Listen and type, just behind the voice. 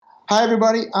Hi,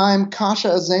 everybody. I'm Kacha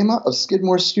Azema of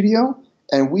Skidmore Studio,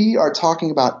 and we are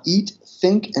talking about Eat,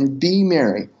 Think, and Be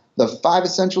Merry, the 5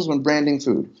 essentials when branding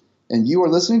food. And you are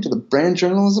listening to the Brand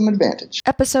Journalism Advantage.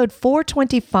 Episode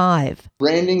 425.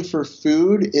 Branding for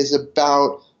food is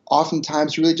about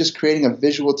oftentimes really just creating a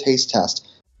visual taste test.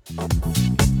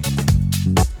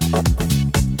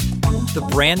 The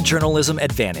Brand Journalism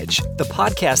Advantage, the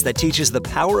podcast that teaches the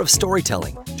power of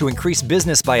storytelling to increase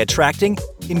business by attracting,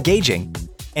 engaging,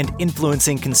 and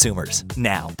influencing consumers.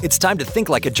 Now, it's time to think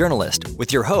like a journalist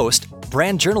with your host,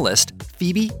 brand journalist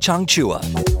Phoebe Changchua.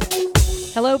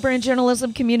 Hello, Brand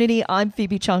Journalism community. I'm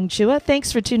Phoebe Changchua.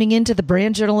 Thanks for tuning in to the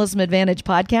Brand Journalism Advantage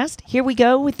podcast. Here we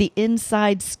go with the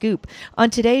inside scoop. On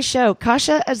today's show,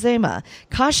 Kacha Azema.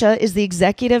 Kacha is the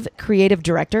executive creative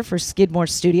director for Skidmore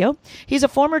Studio. He's a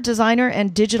former designer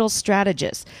and digital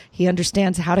strategist. He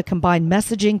understands how to combine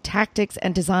messaging, tactics,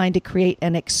 and design to create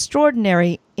an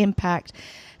extraordinary impact.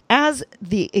 As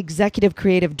the executive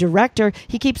creative director,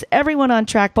 he keeps everyone on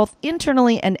track both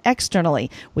internally and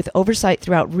externally with oversight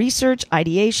throughout research,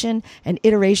 ideation, and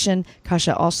iteration.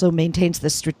 Kacha also maintains the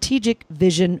strategic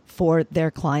vision for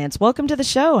their clients. Welcome to the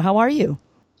show. How are you?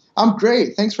 I'm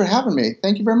great. Thanks for having me.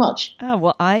 Thank you very much. Oh,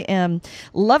 well, I am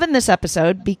loving this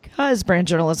episode because, Brand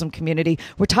Journalism community,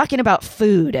 we're talking about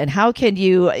food and how can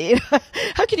you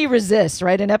resist,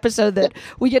 right? An episode that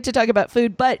we get to talk about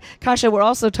food. But, Kacha, we're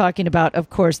also talking about, of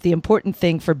course, the important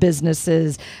thing for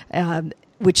businesses,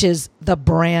 which is the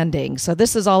branding. So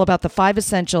this is all about the 5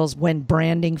 essentials when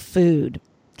branding food.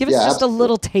 Give us just absolutely. A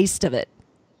little taste of it.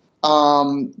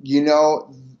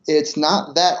 It's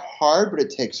not that hard, but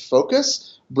it takes focus.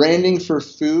 Branding for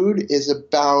food is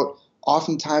about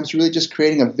oftentimes really just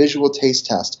creating a visual taste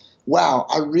test. Wow,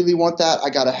 I really want that. I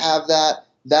got to have that.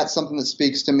 That's something that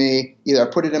speaks to me. Either I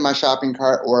put it in my shopping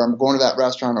cart or I'm going to that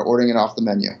restaurant or ordering it off the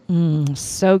menu.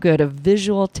 So good. A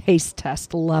visual taste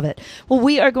test. Love it. Well,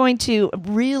 we are going to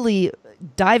really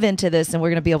dive into this and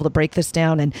we're going to be able to break this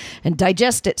down and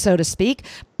digest it, so to speak.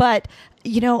 But,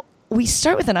 we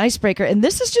start with an icebreaker, and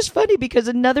this is just funny because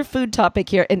another food topic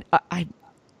here, and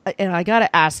I got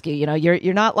to ask you,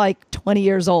 you're not like 20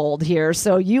 years old here.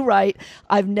 So you write,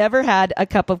 I've never had a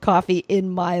cup of coffee in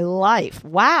my life.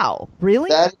 Wow. Really?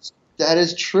 That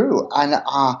is true. And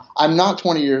I'm not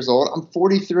 20 years old. I'm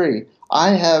 43. I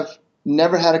have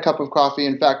never had a cup of coffee.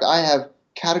 In fact, I have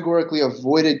categorically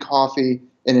avoided coffee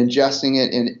and ingesting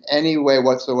it in any way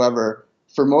whatsoever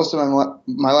for most of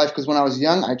my life. Because when I was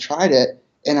young, I tried it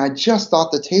and I just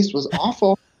thought the taste was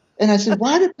awful. And I said,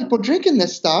 why do people drinking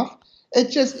this stuff?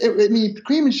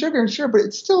 Cream and sugar, and sure, but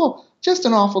it's still just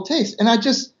an awful taste. And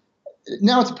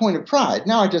now it's a point of pride.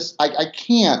 Now I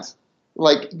can't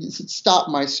stop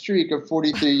my streak of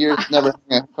 43 years never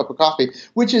having a cup of coffee,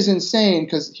 which is insane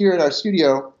because here at our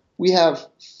studio, we have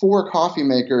 4 coffee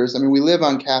makers. I mean, we live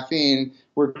on caffeine.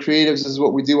 We're creatives. This is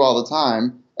what we do all the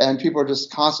time. And people are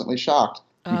just constantly shocked.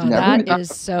 Oh, that is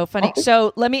so funny.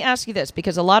 So let me ask you this,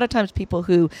 because a lot of times people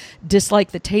who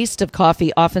dislike the taste of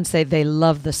coffee often say they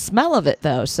love the smell of it,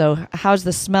 though. So how's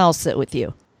the smell sit with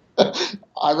you?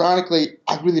 Ironically,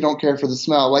 I really don't care for the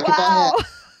smell. Like wow. if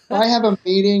I have a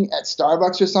meeting at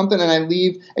Starbucks or something and I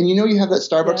leave, and you have that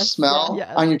Starbucks smell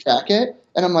on your jacket,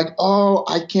 and I'm like, oh,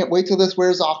 I can't wait till this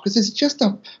wears off because it's just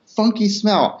a funky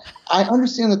smell. I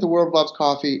understand that the world loves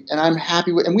coffee, and I'm happy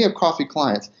and we have coffee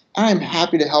clients. I'm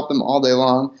happy to help them all day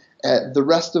long. The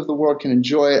rest of the world can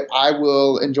enjoy it. I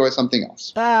will enjoy something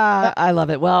else. I love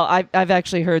it. Well, I've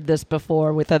actually heard this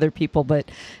before with other people,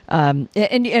 but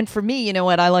and for me, you know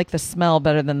what? I like the smell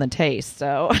better than the taste.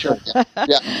 So sure,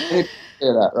 yeah.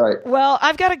 That, right. Well,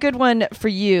 I've got a good one for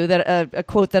you, that a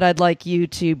quote that I'd like you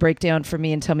to break down for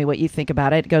me and tell me what you think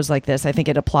about it. It goes like this. I think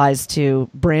it applies to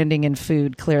branding and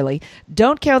food clearly.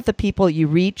 Don't count the people you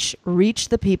reach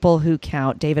the people who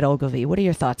count. David Ogilvy. What are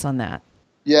your thoughts on that?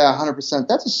 Yeah, 100%.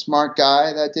 That's a smart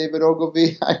guy, that David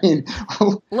Ogilvy. I mean, a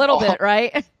little bit,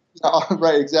 right?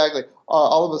 Right, exactly.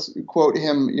 All of us quote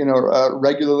him,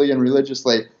 regularly and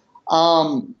religiously.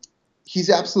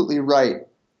 He's absolutely right.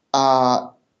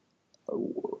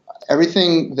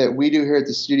 Everything that we do here at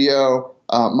the studio,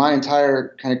 my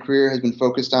entire kind of career has been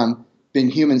focused on being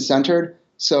human-centered.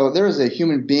 So there is a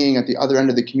human being at the other end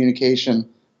of the communication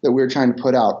that we're trying to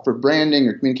put out for branding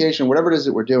or communication, whatever it is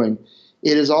that we're doing.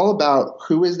 It is all about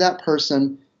who is that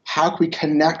person, how can we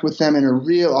connect with them in a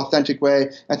real, authentic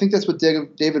way. I think that's what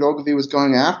David Ogilvy was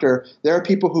going after. There are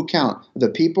people who count. The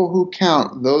people who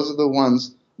count, those are the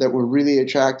ones that we're really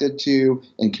attracted to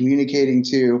and communicating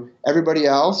to. Everybody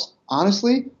else,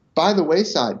 honestly, by the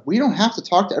wayside. We don't have to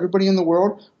talk to everybody in the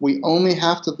world. We only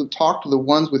have to talk to the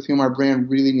ones with whom our brand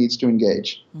really needs to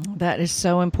engage. That is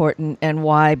so important, and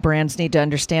why brands need to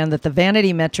understand that the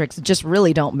vanity metrics just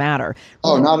really don't matter.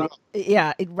 Oh, not at all.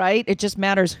 Yeah, right? It just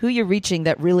matters who you're reaching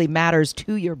that really matters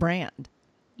to your brand.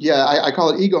 Yeah, I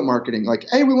call it ego marketing. Like,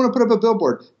 hey, we want to put up a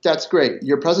billboard. That's great.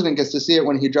 Your president gets to see it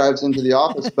when he drives into the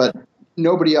office, but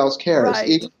nobody else cares. Right.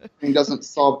 Ego marketing doesn't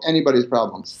solve anybody's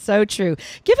problems. So true.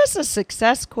 Give us a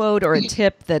success quote or a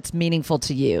tip that's meaningful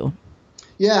to you.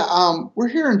 Yeah, we're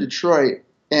here in Detroit,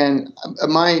 and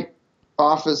my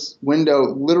office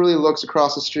window literally looks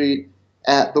across the street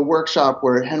at the workshop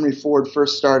where Henry Ford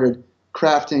first started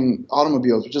crafting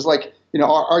automobiles, which is like,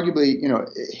 arguably,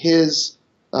 his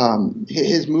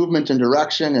movement and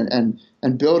direction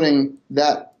and building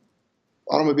that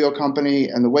automobile company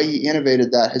and the way he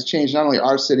innovated that has changed not only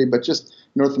our city, but just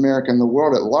North America and the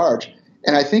world at large.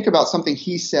 And I think about something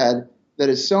he said that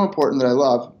is so important that I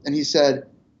love. And he said,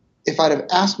 if I'd have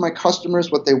asked my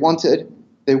customers what they wanted,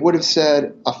 they would have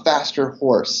said a faster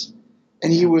horse.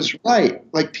 And he was right.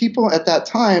 Like, people at that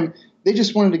time, they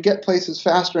just wanted to get places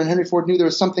faster, and Henry Ford knew there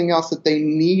was something else that they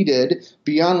needed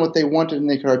beyond what they wanted and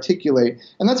they could articulate.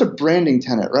 And that's a branding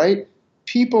tenet, right?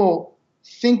 People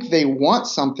think they want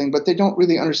something, but they don't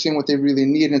really understand what they really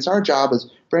need. And it's our job as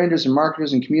branders and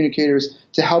marketers and communicators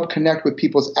to help connect with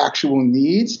people's actual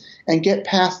needs and get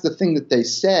past the thing that they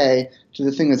say to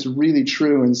the thing that's really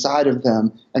true inside of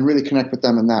them and really connect with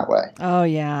them in that way. Oh,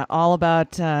 yeah. All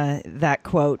about that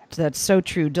quote. That's so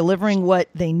true. Delivering what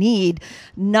they need,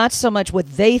 not so much what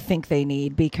they think they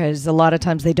need, because a lot of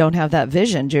times they don't have that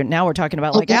vision. Now we're talking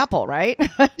about like Apple, right?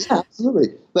 Yeah,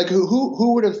 absolutely. Like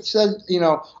who would have said,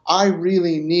 I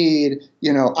really need,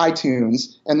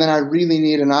 iTunes, and then I really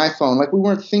need an iPhone. Like, we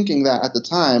weren't thinking that at the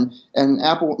time. And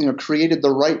Apple, created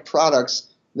the right products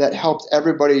that helped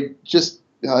everybody just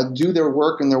do their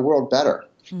work in their world better.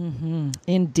 Mm-hmm.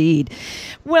 Indeed.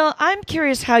 Well, I'm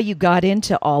curious how you got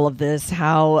into all of this,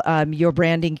 how your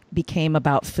branding became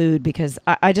about food, because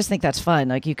I just think that's fun.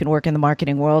 Like, you can work in the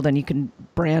marketing world and you can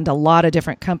brand a lot of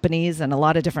different companies and a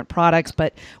lot of different products,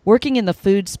 but working in the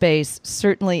food space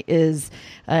certainly is,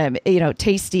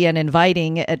 tasty and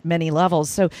inviting at many levels.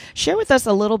 So share with us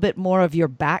a little bit more of your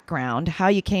background, how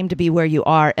you came to be where you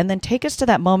are, and then take us to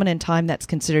that moment in time that's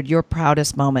considered your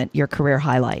proudest moment, your career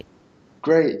highlight.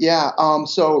 Great. Yeah.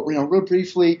 So, real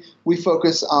briefly, we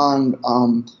focus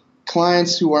on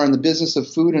clients who are in the business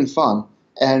of food and fun,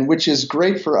 and which is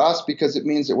great for us because it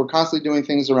means that we're constantly doing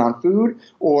things around food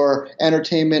or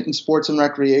entertainment and sports and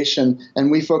recreation. And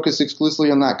we focus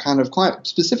exclusively on that kind of client,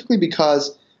 specifically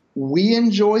because we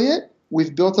enjoy it.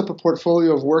 We've built up a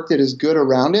portfolio of work that is good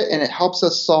around it, and it helps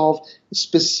us solve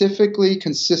specifically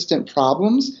consistent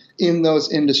problems in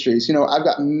those industries. I've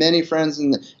got many friends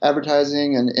in the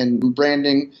advertising and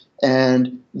branding,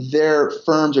 and their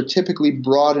firms are typically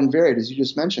broad and varied, as you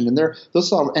just mentioned, and they'll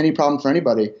solve any problem for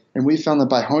anybody. And we found that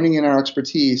by honing in our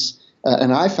expertise,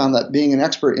 and I found that being an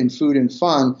expert in food and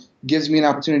fun gives me an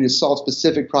opportunity to solve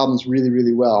specific problems really,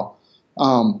 really well.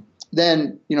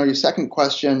 Then, your second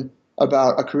question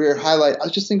about a career highlight, I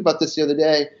was just thinking about this the other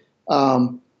day.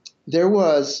 I'll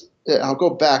go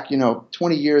back,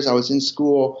 20 years. I was in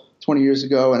school 20 years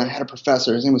ago, and I had a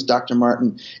professor. His name was Dr.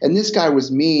 Martin, and this guy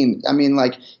was mean. I mean,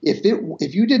 like,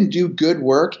 if you didn't do good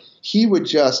work, he would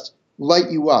just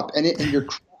light you up, and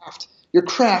your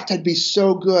craft had to be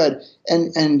so good.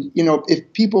 And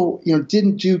if people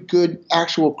didn't do good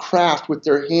actual craft with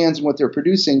their hands and what they're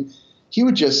producing, he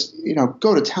would just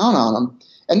go to town on them.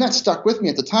 And that stuck with me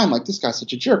at the time. Like, this guy's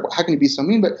such a jerk. How can he be so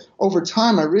mean? But over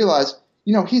time, I realized,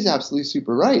 he's absolutely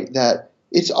super right, that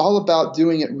it's all about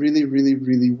doing it really, really,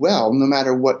 really well, no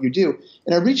matter what you do.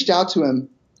 And I reached out to him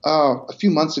a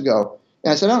few months ago,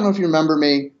 and I said, I don't know if you remember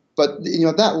me, but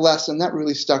that lesson, that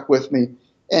really stuck with me.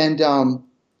 And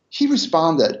he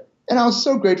responded, and I was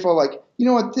so grateful. Like, you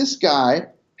know what? This guy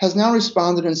has now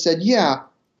responded and said, yeah,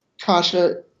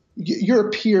 Kacha, you're a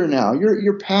peer now.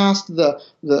 You're past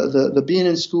the being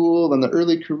in school and the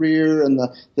early career and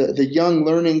the young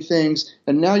learning things,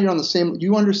 and now you're on the same.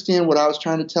 You understand what I was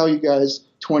trying to tell you guys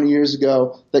 20 years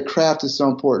ago, that craft is so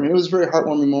important. And it was a very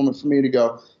heartwarming moment for me to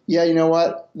go, yeah, you know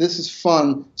what? This is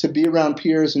fun to be around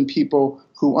peers and people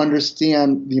who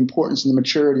understand the importance and the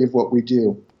maturity of what we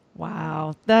do.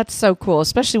 Wow, that's so cool,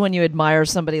 especially when you admire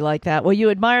somebody like that. Well, you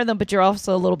admire them, but you're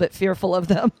also a little bit fearful of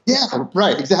them. Yeah,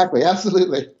 right. Exactly.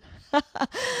 Absolutely. All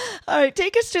right,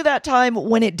 take us to that time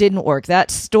when it didn't work, that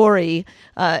story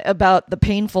about the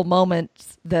painful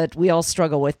moments that we all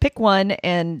struggle with. Pick one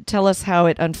and tell us how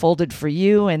it unfolded for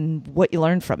you and what you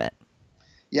learned from it.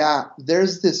 Yeah,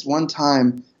 there's this one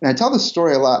time, and I tell this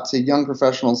story a lot to young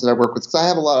professionals that I work with, because I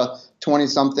have a lot of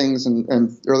 20-somethings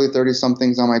and early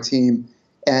 30-somethings on my team.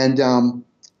 And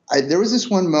there was this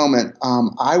one moment.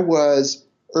 I was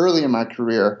early in my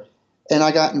career, and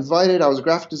I got invited. I was a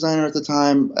graphic designer at the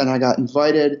time, and I got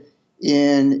invited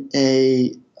in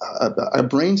a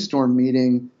brainstorm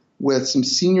meeting with some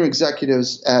senior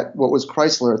executives at what was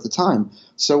Chrysler at the time.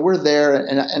 So we're there,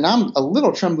 and I'm a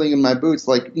little trembling in my boots,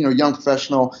 like, young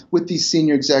professional with these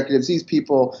senior executives. These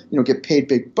people, get paid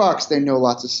big bucks. They know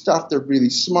lots of stuff. They're really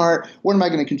smart. What am I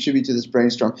going to contribute to this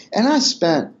brainstorm? And I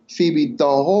spent, Phoebe, the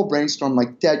whole brainstorm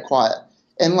like dead quiet.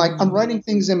 And like I'm writing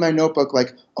things in my notebook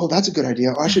like, oh, that's a good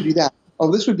idea. Oh, I should do that.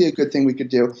 Oh, this would be a good thing we could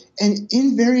do. And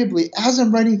invariably, as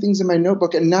I'm writing things in my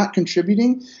notebook and not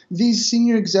contributing, these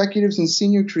senior executives and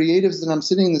senior creatives that I'm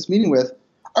sitting in this meeting with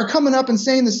are coming up and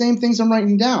saying the same things I'm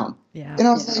writing down. Yeah. And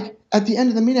I was like, at the end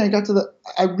of the meeting,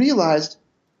 I realized,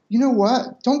 you know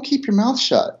what? Don't keep your mouth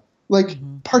shut. Like,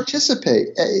 participate.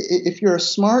 If you're a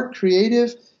smart,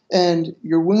 creative, and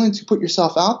you're willing to put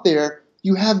yourself out there,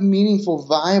 you have meaningful,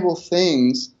 viable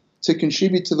things to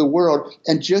contribute to the world.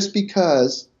 And just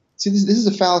because, see, this is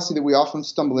a fallacy that we often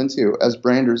stumble into as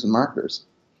branders and marketers.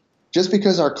 Just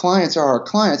because our clients are our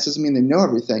clients doesn't mean they know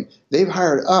everything. They've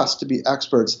hired us to be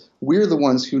experts. We're the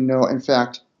ones who know, in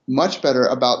fact, much better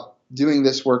about doing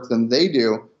this work than they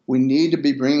do. We need to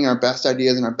be bringing our best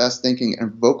ideas and our best thinking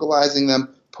and vocalizing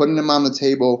them, putting them on the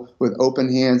table with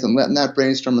open hands, and letting that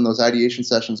brainstorm and those ideation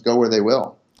sessions go where they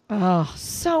will. Oh,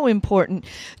 so important.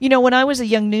 When I was a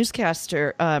young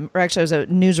newscaster, or actually I was a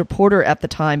news reporter at the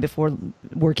time before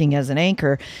working as an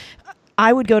anchor,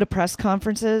 I would go to press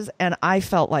conferences, and I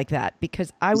felt like that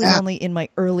because I was only in my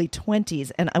early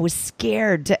 20s, and I was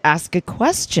scared to ask a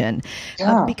question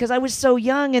because I was so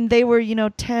young, and they were,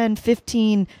 10,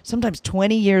 15, sometimes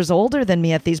 20 years older than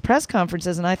me at these press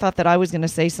conferences, and I thought that I was going to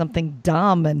say something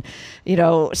dumb, and,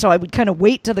 so I would kind of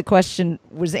wait till the question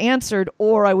was answered,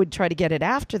 or I would try to get it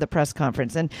after the press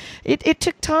conference, and it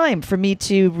took time for me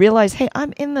to realize, hey,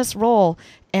 I'm in this role,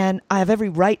 and I have every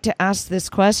right to ask this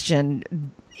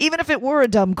question, even if it were a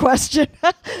dumb question.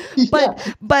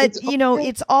 but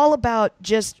it's all about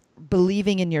just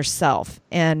believing in yourself.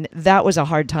 And that was a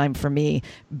hard time for me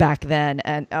back then.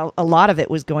 And a lot of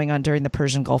it was going on during the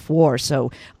Persian Gulf War.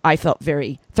 So I felt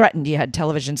very threatened. You had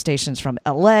television stations from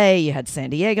LA, you had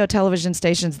San Diego television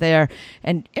stations there.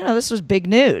 And, this was big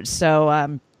news. So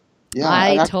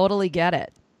I totally get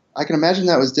it. I can imagine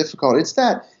that was difficult. It's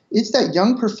that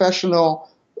young professional,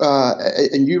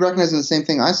 and you recognize the same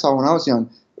thing I saw when I was young.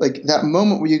 Like that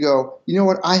moment where you go, you know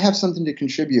what, I have something to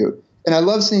contribute. And I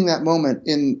love seeing that moment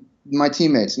in my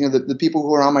teammates, the people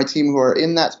who are on my team who are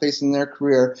in that space in their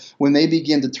career when they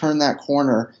begin to turn that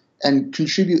corner and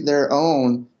contribute their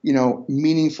own,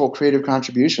 meaningful creative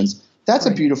contributions. That's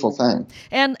a beautiful thing.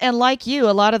 And like you,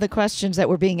 a lot of the questions that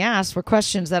were being asked were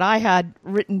questions that I had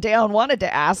written down, wanted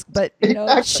to ask, but,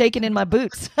 shaking in my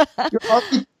boots. You're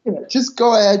already, just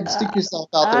go ahead and stick yourself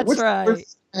out there. That's What's right. the first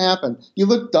thing to happen? You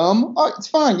look dumb? Oh, it's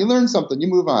fine. You learn something. You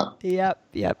move on.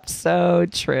 Yep. So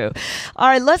true. All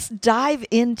right, let's dive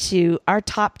into our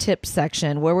top tips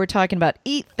section where we're talking about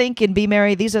eat, think, and be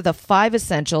merry. These are the 5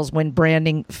 essentials when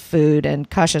branding food, and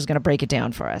Kacha is going to break it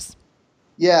down for us.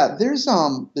 Yeah, there's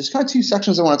kind of 2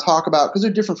 sections I want to talk about because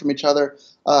they're different from each other.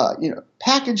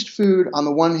 Packaged food on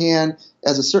the one hand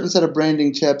has a certain set of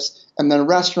branding tips, and then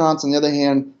restaurants on the other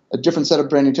hand, a different set of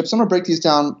branding tips. I'm going to break these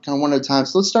down kind of one at a time.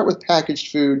 So let's start with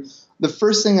packaged food. The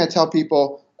first thing I tell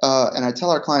people, and I tell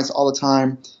our clients all the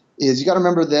time, is you got to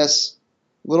remember this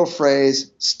little phrase: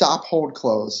 stop, hold,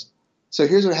 close. So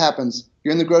here's what happens: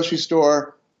 you're in the grocery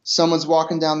store, someone's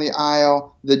walking down the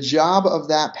aisle. The job of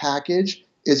that package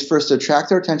is first to attract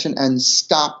their attention and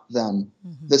stop them.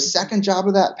 Mm-hmm. The second job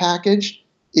of that package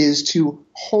is to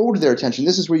hold their attention.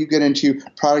 This is where you get into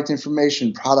product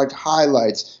information, product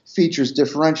highlights, features,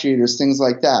 differentiators, things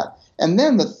like that. And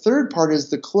then the third part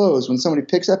is the close. When somebody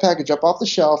picks that package up off the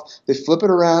shelf, they flip it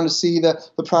around to see the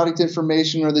product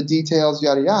information or the details,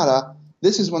 yada, yada.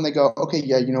 This is when they go, okay,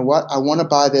 yeah, you know what? I want to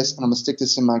buy this, and I'm going to stick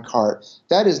this in my cart.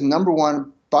 That is number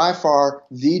one, by far,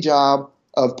 the job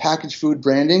of packaged food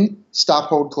branding: stop,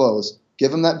 hold, close.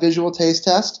 Give them that visual taste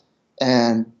test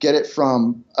and get it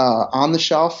from on the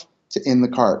shelf to in the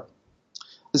cart.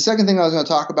 The second thing I was going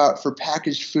to talk about for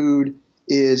packaged food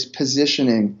is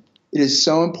positioning. It is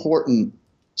so important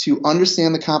to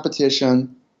understand the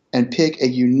competition and pick a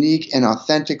unique and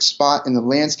authentic spot in the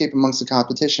landscape amongst the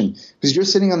competition. Because you're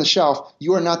sitting on the shelf,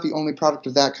 you are not the only product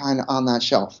of that kind on that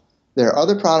shelf. There are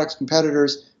other products,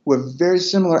 competitors, with very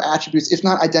similar attributes, if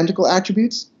not identical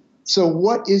attributes, So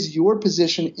what is your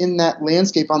position in that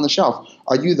landscape on the shelf?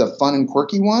 Are you the fun and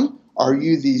quirky one? Are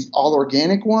you the all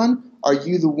organic one? Are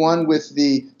you the one with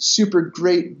the super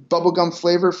great bubblegum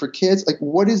flavor for kids? Like,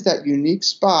 what is that unique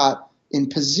spot in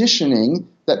positioning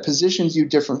that positions you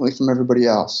differently from everybody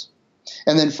else?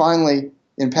 And then finally,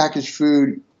 in packaged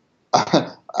food,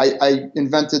 I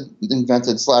invented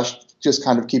 / just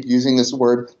kind of keep using this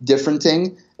word,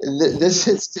 differenting.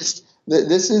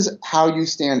 This is how you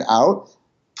stand out.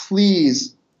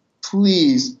 Please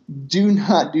do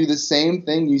not do the same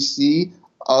thing you see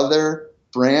other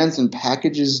brands and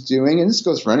packages doing. And this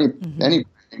goes for any brand,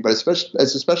 but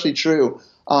it's especially true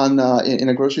on in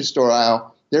a grocery store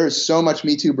aisle. There is so much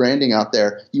Me Too branding out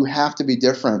there. You have to be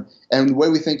different. And the way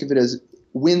we think of it is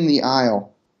win the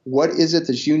aisle. What is it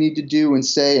that you need to do and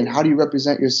say, and how do you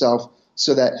represent yourself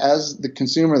so that as the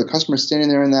consumer, the customer standing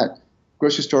there in that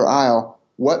grocery store aisle,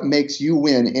 what makes you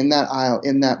win in that aisle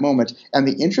in that moment? And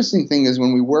the interesting thing is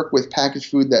when we work with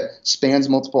packaged food that spans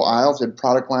multiple aisles and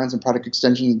product lines and product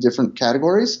extensions in different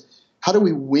categories, how do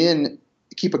we win,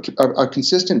 keep a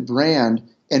consistent brand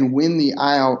and win the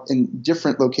aisle in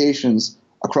different locations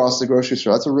across the grocery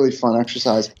store? That's a really fun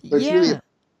exercise. But it's really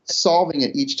solving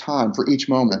it each time for each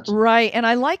moment. Right. And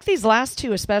I like these last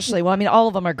two especially. Well, I mean, all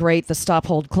of them are great. The stop,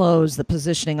 hold, close, the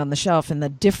positioning on the shelf, and the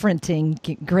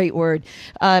differenting, great word.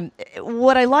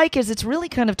 What I like is it's really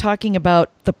kind of talking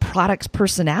about the product's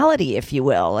personality, if you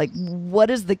will. Like, what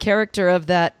is the character of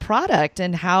that product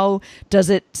and how does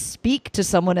it speak to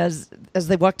someone as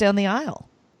they walk down the aisle?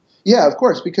 Yeah, of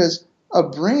course, because a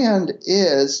brand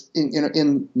is,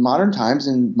 in modern times,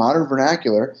 in modern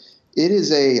vernacular, it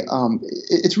is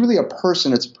it's really a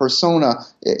person. It's a persona.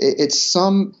 It's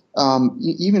some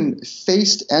even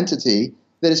faced entity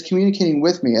that is communicating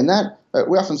with me. And that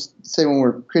we often say when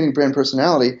we're creating brand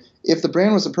personality, if the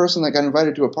brand was a person that got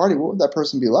invited to a party, what would that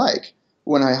person be like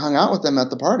when I hung out with them at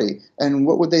the party? And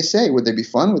what would they say? Would they be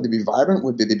fun? Would they be vibrant?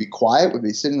 Would they be quiet? Would they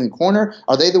be sitting in the corner?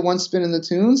 Are they the ones spinning the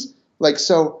tunes? Like,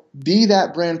 so be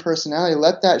that brand personality.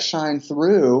 Let that shine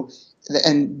through.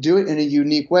 And do it in a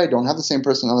unique way. Don't have the same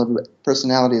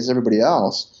personality as everybody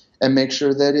else, and make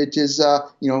sure that it is,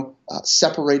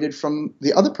 separated from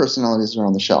the other personalities that are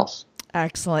on the shelf.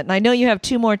 Excellent. And I know you have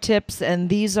two more tips, and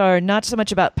these are not so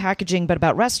much about packaging, but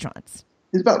about restaurants.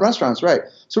 It's about restaurants, right?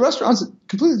 So restaurants, a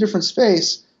completely different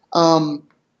space,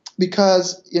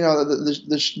 because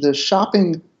the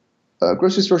shopping,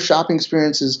 grocery store shopping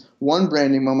experience is one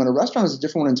branding moment. A restaurant is a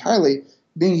different one entirely.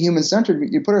 Being human-centered,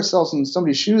 you put ourselves in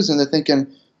somebody's shoes and they're thinking,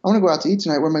 I want to go out to eat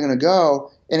tonight. Where am I going to go?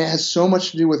 And it has so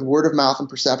much to do with word of mouth and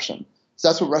perception. So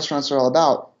that's what restaurants are all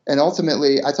about. And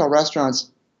ultimately, I tell restaurants,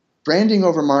 branding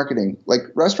over marketing. Like,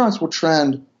 restaurants will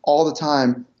trend all the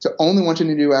time to only wanting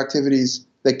to do activities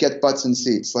that get butts in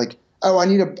seats. Like, oh, I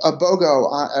need a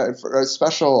BOGO for a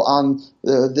special on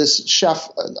this chef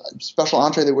special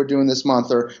entree that we're doing this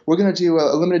month, or we're going to do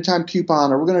a limited time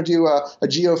coupon, or we're going to do a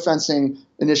geofencing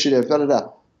initiative,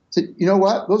 So you know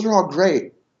what? Those are all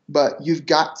great, but you've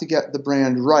got to get the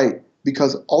brand right,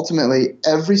 because ultimately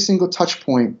every single touch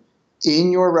point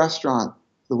in your restaurant,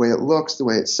 the way it looks, the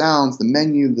way it sounds, the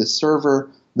menu, the server,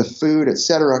 the food,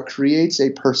 etc., creates a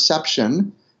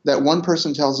perception that one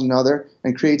person tells another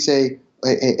and creates a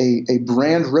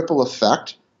brand ripple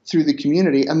effect through the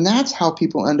community. And that's how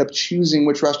people end up choosing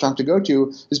which restaurant to go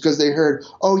to, is because they heard,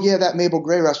 oh yeah, that Mabel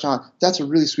Gray restaurant, that's a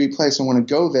really sweet place. I want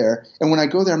to go there. And when I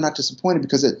go there, I'm not disappointed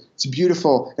because it's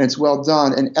beautiful and it's well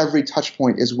done and every touch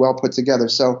point is well put together.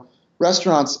 So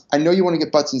restaurants, I know you want to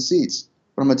get butts in seats,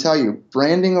 but I'm going to tell you,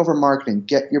 branding over marketing,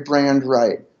 get your brand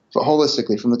right,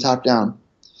 holistically from the top down.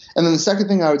 And then the second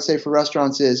thing I would say for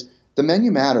restaurants is the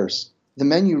menu matters. The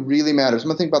menu really matters. I'm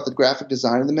going to think about the graphic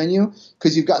design of the menu,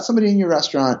 because you've got somebody in your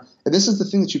restaurant, and this is the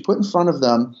thing that you put in front of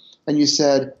them, and you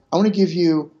said, I want to give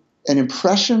you an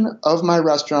impression of my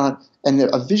restaurant and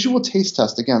a visual taste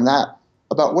test, again, that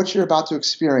about what you're about to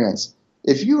experience.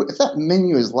 If that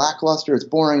menu is lackluster, it's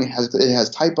boring, it has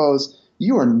typos,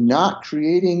 you are not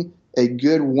creating a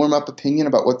good warm-up opinion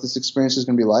about what this experience is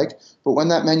going to be like. But when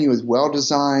that menu is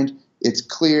well-designed, it's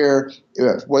clear,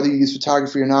 whether you use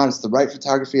photography or not, it's the right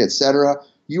photography, etc.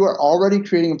 You are already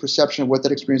creating a perception of what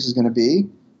that experience is going to be.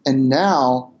 And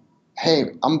now, hey,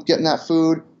 I'm getting that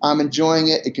food, I'm enjoying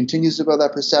it, it continues to build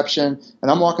that perception, and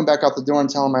I'm walking back out the door and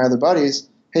telling my other buddies,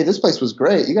 hey, this place was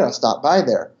great, you got to stop by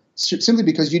there. Simply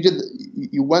because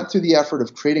you went through the effort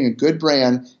of creating a good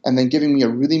brand and then giving me a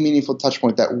really meaningful touch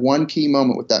point, that one key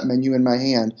moment with that menu in my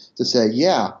hand to say,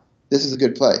 yeah, this is a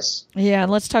good place. Yeah, and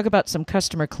let's talk about some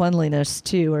customer cleanliness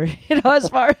too, or as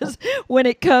far as when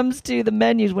it comes to the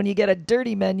menus, when you get a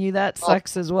dirty menu, that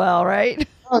sucks as well, right?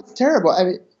 Oh, it's terrible. I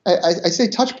mean, I say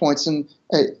touch points, and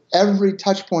every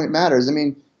touch point matters. I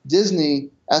mean, Disney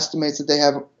estimates that they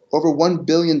have over 1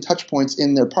 billion touch points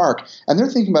in their park, and they're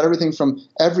thinking about everything from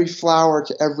every flower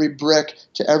to every brick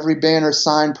to every banner,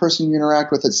 sign, person you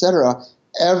interact with, etc.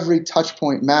 Every touch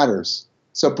point matters.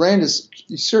 So brand is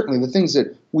certainly the things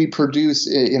that we produce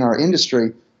in our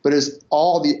industry, but is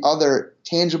all the other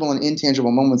tangible and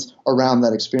intangible moments around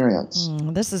that experience.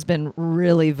 This has been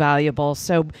really valuable.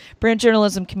 So brand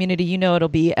journalism community, you know it'll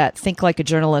be at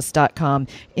thinklikeajournalist.com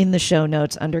in the show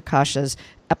notes under Kacha's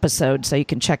episode, so you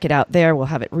can check it out there. We'll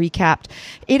have it recapped.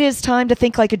 It is time to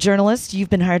think like a journalist. You've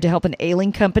been hired to help an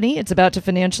ailing company. It's about to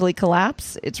financially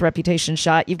collapse. Its reputation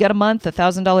shot. You've got a month,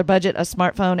 $1,000 budget, a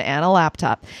smartphone, and a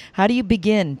laptop. How do you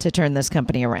begin to turn this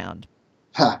company around?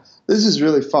 This is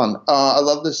really fun. I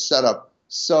love this setup.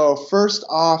 So first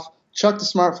off, chuck the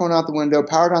smartphone out the window,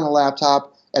 power down the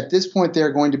laptop. At this point, there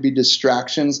are going to be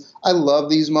distractions. I love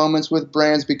these moments with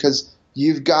brands because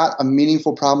you've got a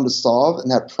meaningful problem to solve, and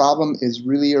that problem is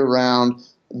really around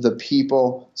the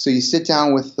people. So you sit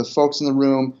down with the folks in the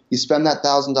room, you spend that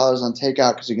 $1,000 on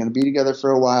takeout because you're going to be together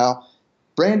for a while.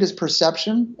 Brand is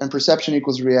perception, and perception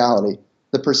equals reality.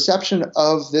 The perception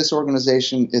of this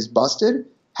organization is busted.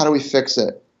 How do we fix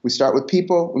it? We start with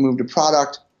people, we move to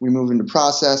product, we move into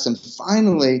process, and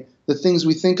finally, the things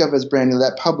we think of as brand,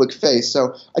 that public face.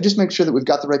 So I just make sure that we've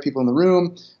got the right people in the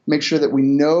room, make sure that we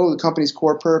know the company's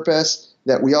core purpose,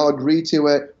 that we all agree to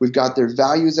it, we've got their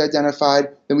values identified,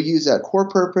 then we use that core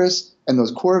purpose and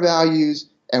those core values,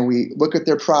 and we look at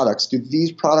their products. Do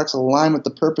these products align with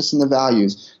the purpose and the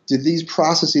values? Do these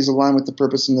processes align with the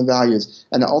purpose and the values?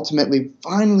 And ultimately,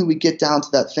 finally, we get down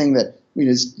to that thing that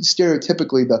is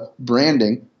stereotypically the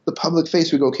branding, the public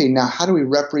face. We go, okay, now how do we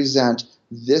represent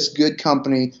this good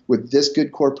company with this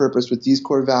good core purpose, with these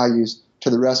core values to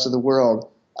the rest of the world?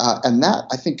 And that,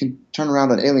 I think, can turn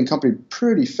around an ailing company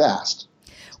pretty fast.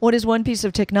 What is one piece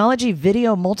of technology,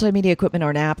 video, multimedia equipment, or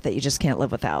an app that you just can't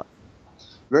live without?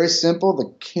 Very simple. The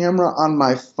camera on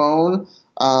my phone.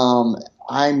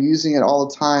 I'm using it all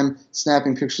the time,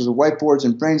 snapping pictures of whiteboards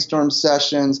and brainstorm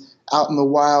sessions, out in the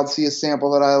wild, see a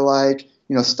sample that I like,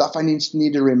 stuff I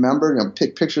need to remember,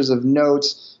 pick pictures of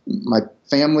notes, my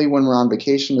family when we're on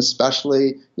vacation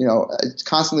especially, it's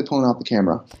constantly pulling out the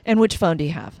camera. And which phone do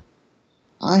you have?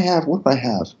 What do I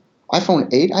have? iPhone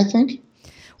 8, I think.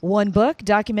 One book,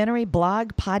 documentary,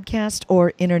 blog, podcast,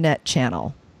 or internet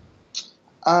channel?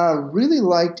 Really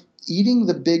liked Eating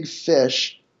the Big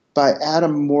Fish by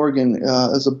Adam Morgan.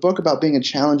 It's a book about being a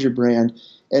challenger brand.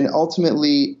 And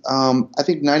ultimately, I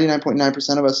think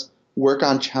 99.9% of us work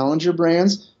on challenger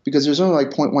brands because there's only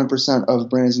like 0.1% of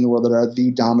brands in the world that are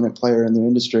the dominant player in the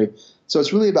industry. So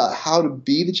it's really about how to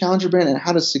be the challenger brand and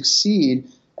how to succeed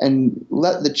and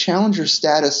let the challenger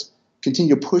status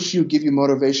continue to push you, give you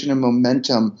motivation and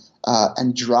momentum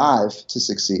and drive to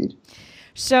succeed.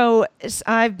 So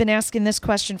I've been asking this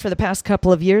question for the past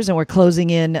couple of years, and we're closing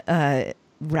in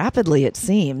rapidly, it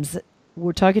seems.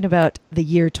 We're talking about the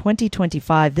year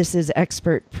 2025. This is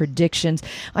expert predictions.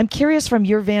 I'm curious from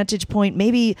your vantage point,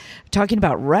 maybe talking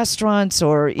about restaurants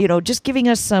or, just giving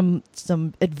us some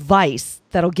advice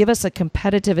that'll give us a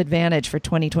competitive advantage for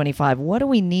 2025. What do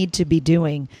we need to be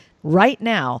doing right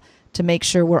now to make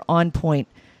sure we're on point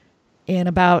in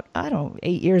about,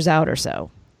 8 years out or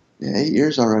so? Yeah, 8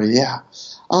 years already, yeah.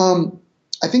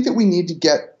 I think that we need to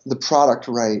get the product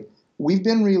right. We've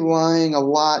been relying a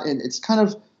lot, and it's kind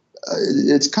of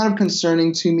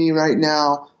concerning to me right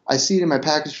now. I see it in my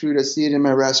packaged food. I see it in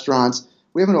my restaurants.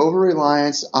 We have an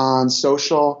over-reliance on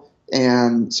social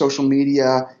and social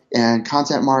media and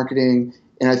content marketing,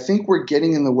 and I think we're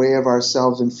getting in the way of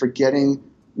ourselves and forgetting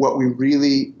what we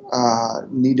really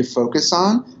need to focus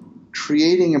on,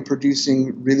 creating and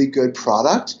producing really good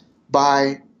product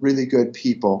by really good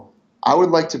people. I would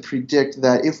like to predict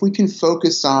that if we can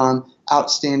focus on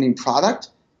outstanding product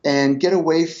and get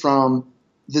away from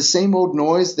the same old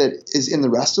noise that is in the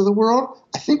rest of the world,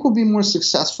 I think we'll be more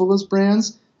successful as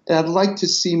brands. And I'd like to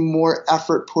see more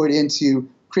effort put into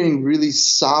creating really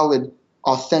solid,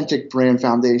 authentic brand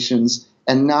foundations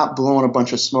and not blowing a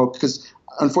bunch of smoke. Because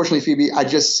unfortunately, Phoebe, I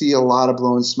just see a lot of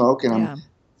blowing smoke, and I'm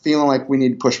feeling like we need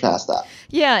to push past that.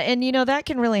 Yeah, and that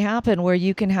can really happen where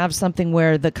you can have something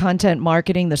where the content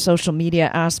marketing, the social media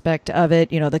aspect of it,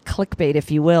 the clickbait,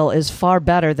 if you will, is far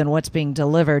better than what's being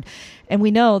delivered. And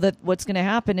we know that what's going to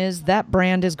happen is that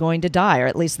brand is going to die, or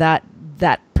at least that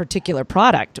particular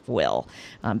product will,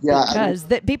 because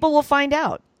people will find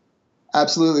out.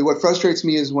 Absolutely. What frustrates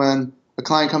me is when a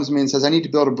client comes to me and says, I need to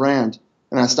build a brand.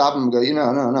 And I stop them and go,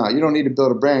 no, you don't need to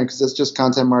build a brand because it's just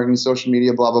content marketing, social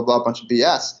media, blah, blah, blah, a bunch of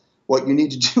BS. What you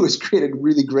need to do is create a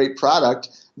really great product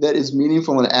that is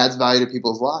meaningful and adds value to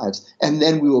people's lives. And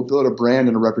then we will build a brand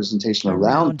and a representation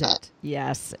around that.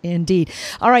 Yes, indeed.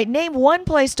 All right, name one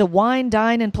place to wine,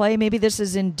 dine, and play. Maybe this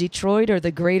is in Detroit or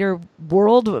the greater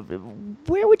world.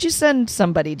 Where would you send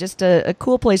somebody? Just a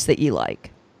cool place that you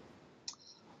like.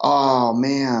 Oh,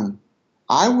 man.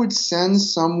 I would send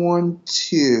someone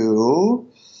to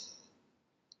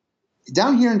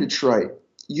down here in Detroit.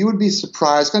 You would be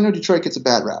surprised. I know Detroit gets a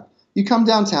bad rap. You come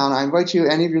downtown. I invite you,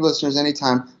 any of your listeners,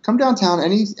 anytime. Come downtown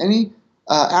any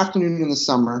afternoon in the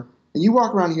summer, and you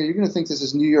walk around here. You're going to think this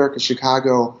is New York or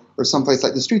Chicago or someplace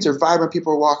like the streets are vibrant.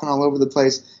 People are walking all over the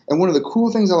place. And one of the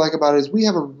cool things I like about it is we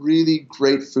have a really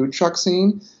great food truck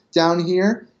scene down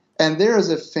here. And there is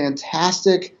a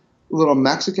fantastic little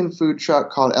Mexican food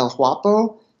truck called El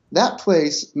Guapo. That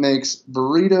place makes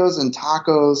burritos and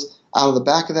tacos out of the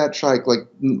back of that truck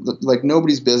like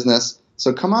nobody's business.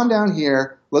 So come on down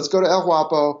here. Let's go to El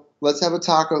Guapo. Let's have a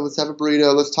taco. Let's have a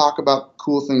burrito. Let's talk about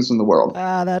cool things in the world.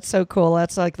 Ah, that's so cool.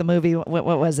 That's like the movie. What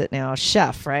was it now?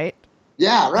 Chef, right?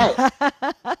 Yeah, right.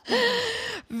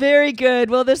 Very good.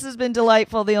 Well, this has been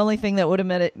delightful. The only thing that would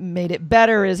have made it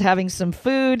better is having some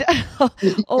food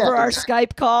over our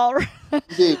Skype call.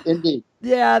 Indeed.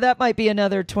 Yeah, that might be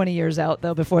another 20 years out,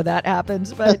 though, before that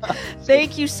happens. But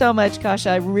thank you so much,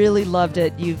 Kacha. I really loved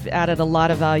it. You've added a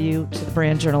lot of value to the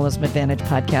Brand Journalism Advantage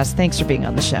podcast. Thanks for being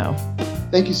on the show.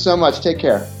 Thank you so much. Take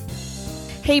care.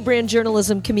 Hey, Brand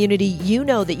Journalism community, you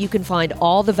know that you can find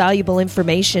all the valuable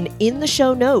information in the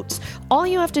show notes. All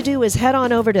you have to do is head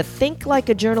on over to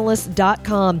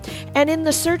thinklikeajournalist.com and in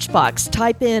the search box,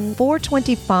 type in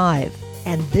 425.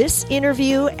 And this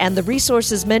interview and the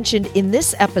resources mentioned in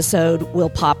this episode will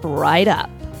pop right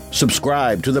up.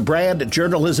 Subscribe to the Brand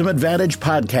Journalism Advantage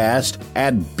podcast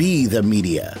and be the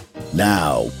media.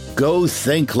 Now, go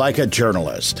think like a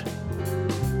journalist.